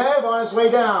 Tunev on his way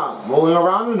down, rolling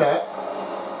around the net.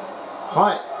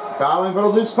 Hunt battling for the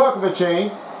loose puck of a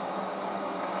chain.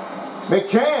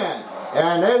 McCann.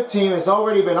 And their team has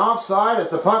already been offside as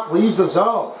the puck leaves the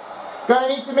zone. Gonna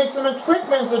need to make some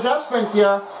equipment adjustment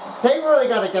here. They really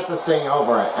gotta get this thing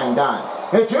over it and done.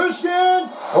 Nichushkin!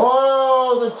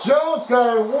 Oh, the Jones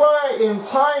got it right in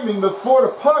timing before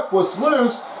the puck was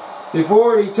loose,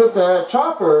 before he took the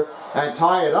chopper and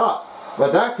tied it up.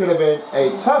 But that could have been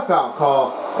a tough out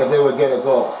call if they would get a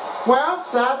goal. Well,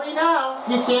 sadly now,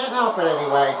 you can't help it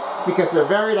anyway, because they're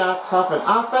very tough and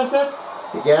offensive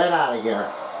to get it out of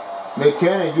here.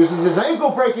 McKinnon uses his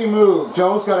ankle-breaking move.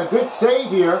 Jones got a good save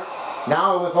here.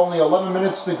 Now with only 11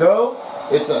 minutes to go,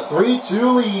 it's a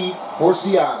 3-2 lead for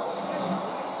Seattle.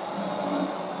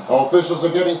 All officials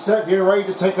are getting set here, ready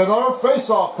to take another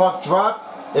face-off puck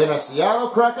drop in a Seattle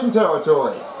Kraken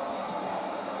territory.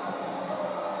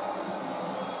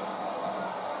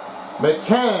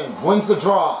 McCann wins the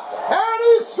draw. And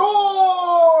he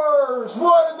scores!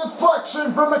 What a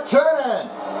deflection from McKinnon!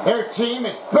 Their team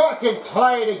is back and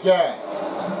tied again.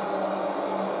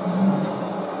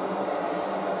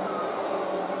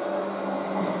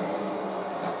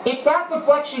 If that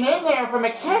deflection in there from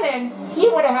McKinnon, he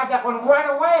would have had that one right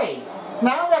away.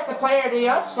 Now we have the player to the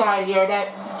upside here,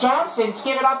 that Johnson, to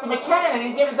give it off to McKinnon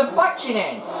and give a deflection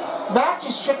in. That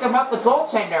just tripped him up the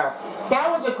goaltender. That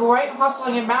was a great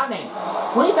hustling and mounting.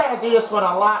 We got to do this one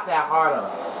a lot harder.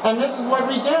 And this is what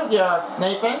we do here,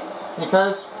 Nathan,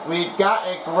 because we've got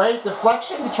a great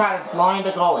deflection to try to blind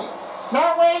a goalie.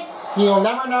 That way, he'll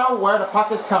never know where the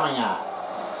puck is coming at.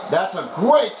 That's a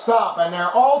great stop, and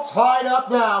they're all tied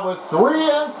up now with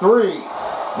 3-3.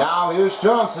 Now here's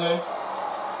Johnson.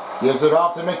 Gives it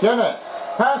off to McKinnon.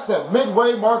 Past the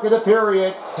midway mark of the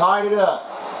period, tied it up.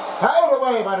 Held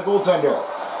away by the goaltender.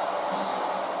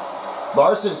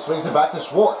 Larson swings it back to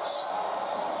Schwartz.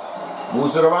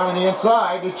 Moves it around on the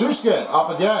inside. Nichushkin up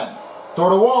again.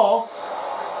 Toward the wall.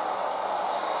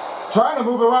 Trying to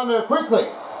move around there quickly.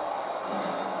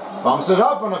 Bumps it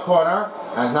up on the corner.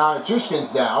 As now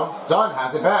Nichushkin's down. Dunn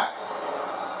has it back.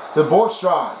 To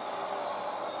Borstrand.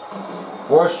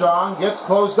 Borstrand gets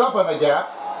closed up on the gap.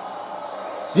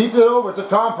 Deep it over to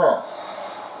Comfer.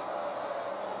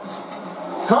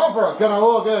 Comfer getting a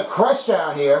little bit of crush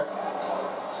down here.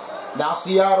 Now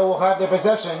Seattle will have their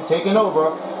possession taken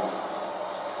over.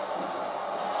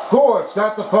 Schwartz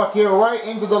got the puck here right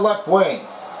into the left wing.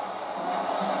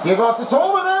 Give off to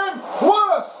Tolvanen.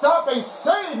 What a stopping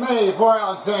save made for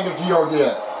Alexander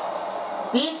Georgiev.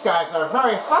 These guys are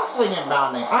very hustling and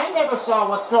bounding. I never saw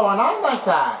what's going on like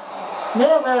that.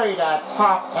 They're very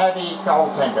top-heavy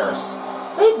goaltenders.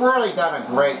 They've really done a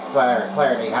great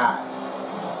player they had.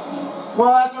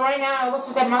 Well, as of right now, it looks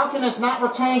like that Malkin is not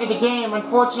returning to the game.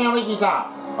 Unfortunately, he's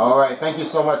out. All right, thank you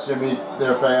so much, Jimmy,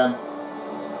 there, fan.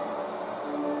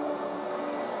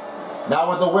 Now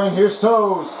with the win, here's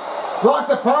Toes. Block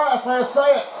the pass by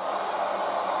Asayat.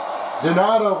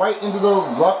 Donato right into the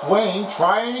left wing,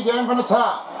 trying again from the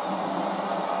top.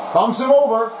 Bumps him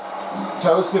over.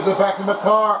 Toes gives it back to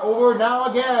Makar. Over now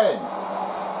again.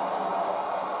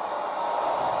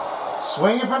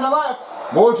 Swinging from the left.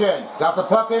 Morgan got the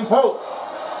puck in poke.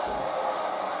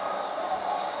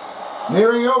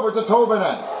 Nearing over to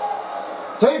Tolvanen.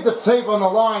 Tape the tape on the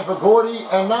line for Gordy,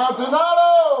 and now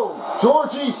Donato!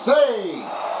 Georgie save!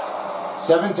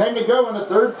 7:10 to go in the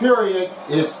third period.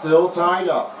 It's still tied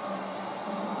up.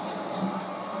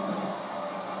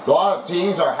 A lot of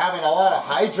teams are having a lot of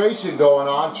hydration going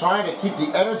on, trying to keep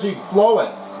the energy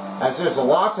flowing, as there's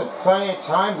lots of playing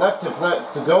time left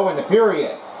to go in the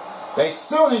period. They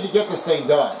still need to get this thing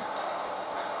done.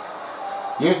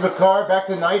 Here's Makar back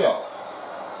to Naito.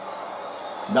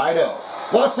 Naito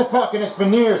lost the puck and it's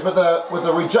Beniers with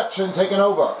the rejection taken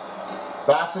over.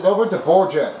 Pass it over to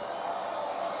Borgen.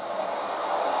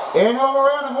 In over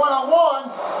around and one-on-one.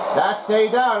 That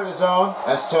stayed out of the zone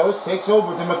as Toast takes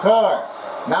over to Makar.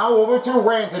 Now over to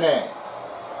Rantanen.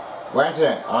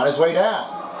 Rantanen on his way down.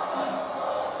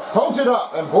 Poked it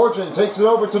up and Borgen takes it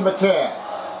over to McCann.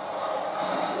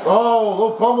 Oh, a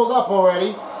little bumbled up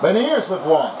already. Beniers with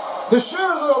one. To shoot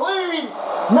to the lead.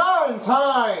 Not in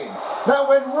time. That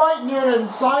went right near the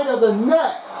inside of the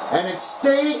net. And it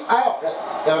stayed out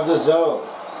of the zone.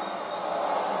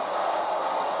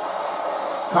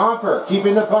 Comfort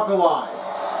keeping the puck alive.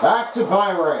 Back to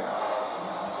Byron.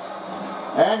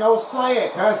 And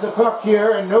Osaic has the puck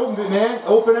here and no man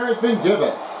opener has been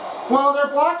given. Well, they're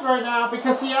blocked right now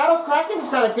because Seattle Kraken's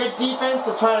got a good defense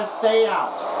to try to stay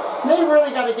out. They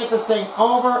really got to get this thing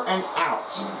over and out.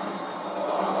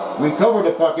 Recovered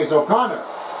the puck is O'Connor.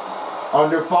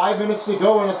 Under 5 minutes to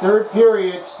go in the third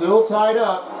period, still tied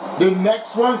up. The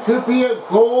next one could be a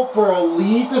goal for a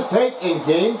lead to take in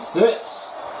Game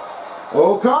 6.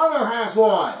 O'Connor has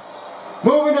one.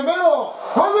 Moving the middle.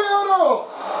 Pagliano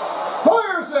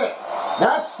fires it.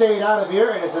 That stayed out of here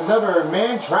and is another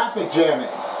man traffic jamming.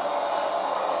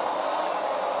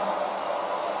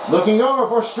 Looking over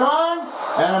for Strong.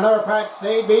 And another pack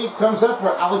save beat comes up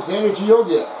for Alexander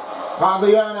Georgiev.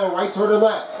 Pagliano right toward the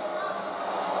left.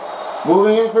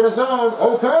 Moving in for the zone.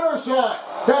 O'Connor shot.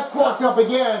 That's blocked up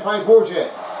again by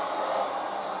Borgen.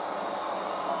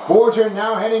 Borgen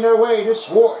now heading their way to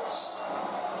Schwartz.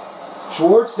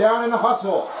 Schwartz down in the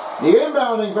hustle. The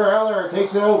inbounding for Eller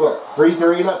takes it over.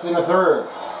 3:30 left in the third.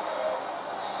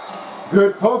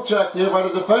 Good poke check here by the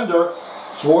defender.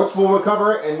 Schwartz will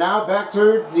recover it and now back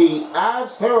to the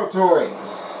Avs territory.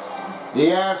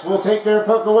 The Avs will take their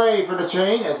puck away from the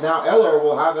chain as now Eller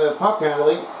will have the puck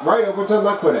handling right over to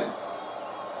Lehkonen.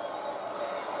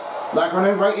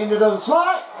 Lehkonen right into the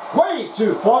slot. Way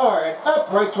too far and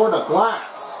up right toward the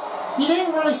glass. He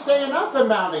didn't really stay enough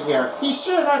inbounding here. He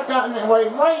should have gotten it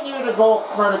right near the goal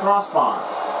for the crossbar.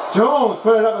 Jones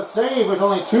put it up a save with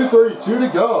only 2:32 to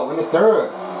go in the third.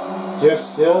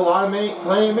 Just still a lot of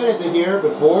plenty of minutes in here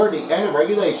before the end of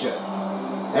regulation.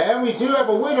 And we do have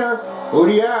a winner. Who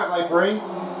do you have, Life Ring?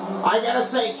 I gotta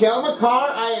say, Kel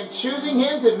Makar, I am choosing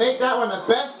him to make that one the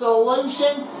best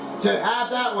solution to have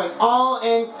that one all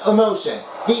in emotion.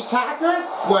 Pete Tacker,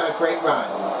 what a great run.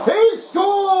 He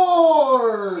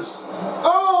scores!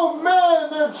 Oh man,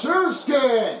 they're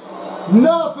Chuskin!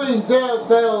 Nothing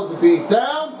failed to beat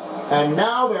down, and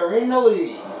now they're in the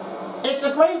lead. It's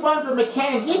a great run for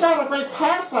McKinnon. He got a great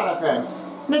pass out of him.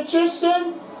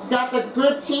 Nichushkin got the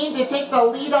good team to take the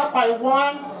lead up by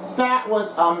one. That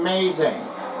was amazing.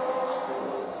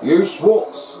 Here's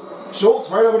Schwartz.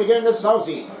 Schultz right over to get into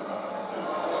Suzy.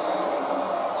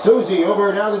 Suzy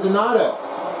over down to Donato.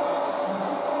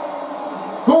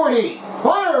 Gordy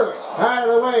fires! Had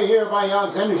it away here by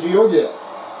Alexander Georgiev.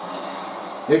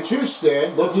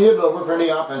 Nichushkin looking it over from the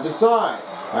offensive side.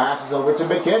 Passes over to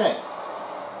McKinnon.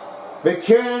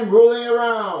 McKinnon rolling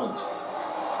around.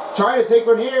 Trying to take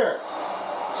one here.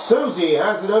 Suzy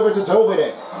has it over to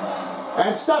Tolvanen.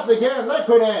 And stopped again.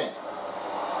 Lehkonen.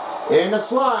 In the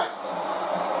slot.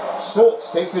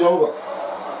 Schultz takes it over.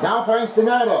 Now finds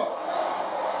Donato.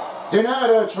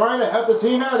 Donato trying to help the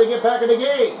team out to get back in the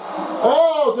game.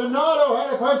 Oh, Donato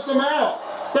had to punch them out.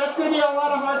 That's going to be a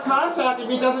lot of hard contact if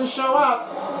he doesn't show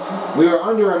up. We are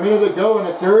under a minute to go in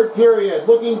the third period,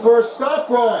 looking for a stop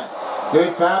run.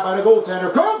 Good pat by the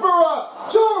goaltender. Cover up!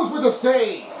 Jones with the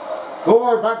save.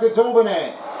 Forward back to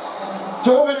Tobinen.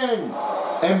 Tobinen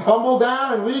and bumble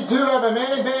down, and we do have a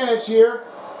man advantage here.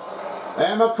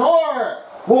 And McCarr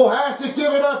will have to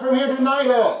give it up from here to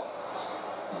Naito.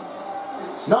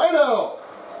 Naito,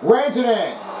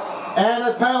 Rantanen, and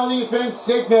the penalty has been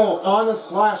signaled on the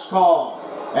slash call.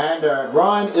 And the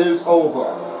run is over.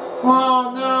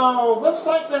 Oh no, looks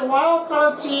like the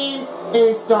wildcard team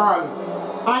is done.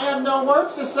 I have no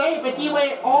words to say, but he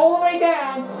went all the way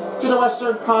down to the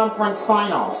Western Conference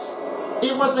Finals.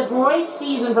 It was a great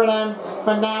season for them,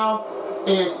 but now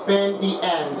it's been the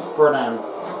end for them.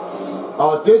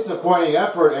 A disappointing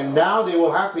effort, and now they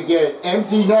will have to get an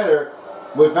empty netter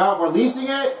without releasing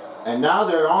it, and now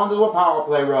they're on to a power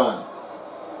play run.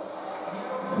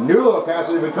 Newhook has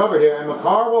to be recovered here, and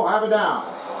McCarr will have it down.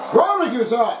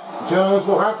 Rodriguez up! Jones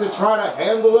will have to try to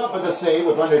handle up with the save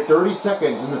with under 30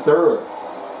 seconds in the third.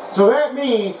 So that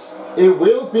means it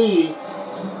will be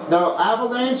the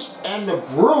Avalanche and the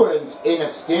Bruins in the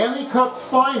Stanley Cup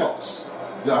Finals.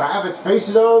 They'll have it face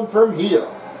it on from here.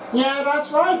 Yeah,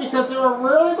 that's right, because they were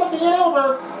really looking it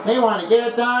over. They want to get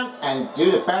it done and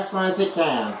do the best one as they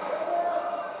can.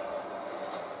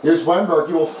 Here's Weinberg.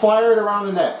 He will fire it around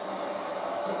the net.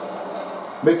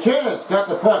 McKinnon's got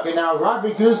the puck, and now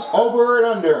Rodriguez over and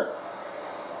under.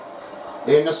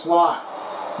 In the slot.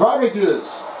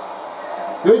 Rodriguez.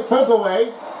 Good poke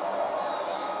away.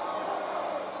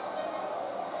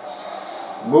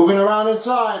 Moving around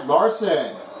inside.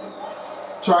 Larson.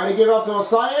 Trying to give up to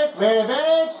Osayek. Man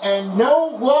advantage, and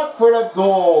no luck for the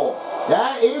goal.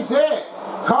 That is it.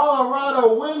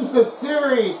 Colorado wins the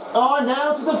series on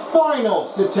down to the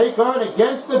finals to take on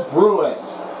against the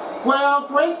Bruins. Well,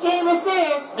 great game this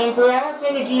is, and for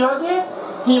Alexander Georgiev,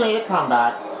 he made a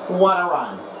comeback. What a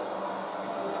run.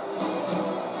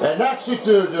 And that should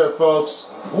do it, dear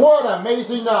folks. What an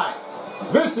amazing night.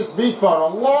 This is me fun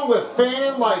along with Fan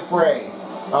and Light Parade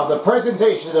of the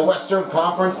presentation of the Western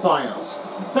Conference Finals.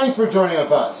 Thanks for joining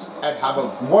us, and have a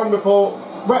wonderful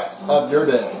rest of your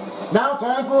day. Now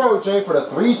time for OJ for the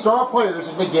 3-star players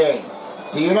of the game.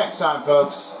 See you next time,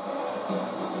 folks.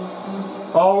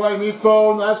 Alright, me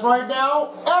phone, that's right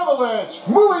now, Avalanche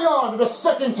moving on to the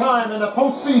second time in the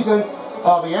postseason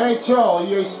of the NHL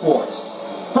EA Sports.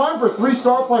 Time for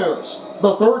 3-star players.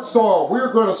 The 3rd star,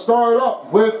 we're going to start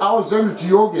up with Alexander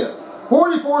Georgiev.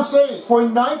 44 saves,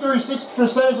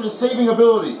 .936% of his saving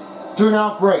ability. Turned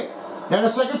out great. Now the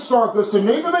 2nd star goes to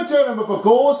Nathan McKinnon with a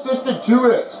goal, assist, and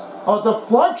 2 hits. A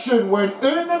deflection went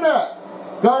in the net.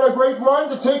 Got a great run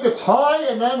to take a tie,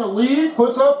 and then the lead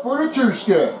puts up for the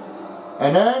Chushkin.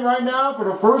 And then right now for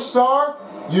the 1st star,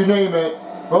 you name it.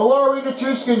 Valeri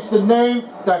Nichushkin's the name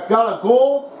that got a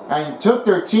goal and took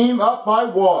their team up by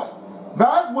 1.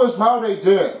 That was how they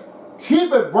did.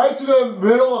 Keep it right to the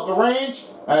middle of the range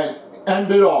and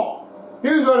end it all.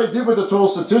 Here's what they did with the total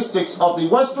statistics of the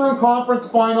Western Conference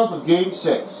Finals of Game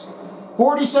 6.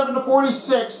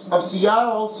 47-46 of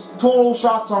Seattle's total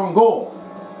shots on goal.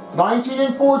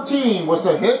 19-14 was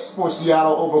the hits for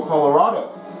Seattle over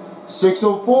Colorado.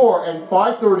 604 and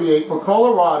 538 for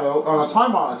Colorado on a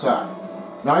timeout attack.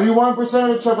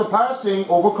 91% of the passing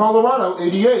over Colorado,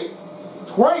 88.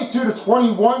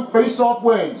 22-21 face-off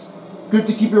wins. Good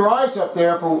to keep your eyes up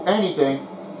there for anything.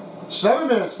 7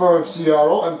 minutes for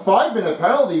Seattle and 5-minute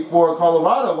penalty for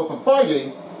Colorado with the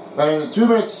fighting, and then the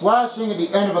 2-minute slashing at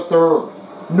the end of the third.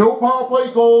 No power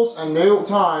play goals and no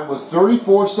time was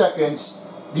 34 seconds,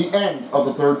 the end of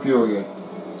the third period.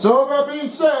 So with that being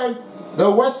said, the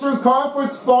Western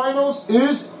Conference Finals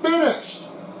is finished.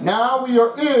 Now we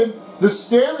are in the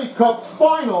Stanley Cup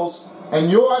Finals,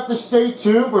 and you'll have to stay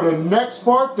tuned for the next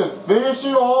part to finish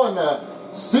it all in the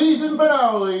season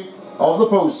finale of the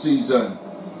postseason.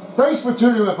 Thanks for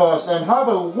tuning with us, and have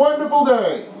a wonderful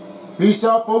day. Peace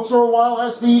out, folks, for a while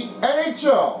as the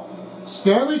NHL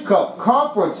Stanley Cup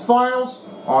Conference Finals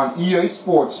on EA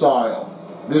Sports Style.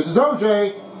 This is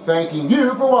OJ, thanking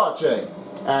you for watching,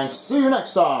 and see you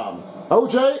next time.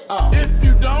 OJ out. If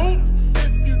you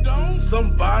don't,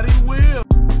 somebody will.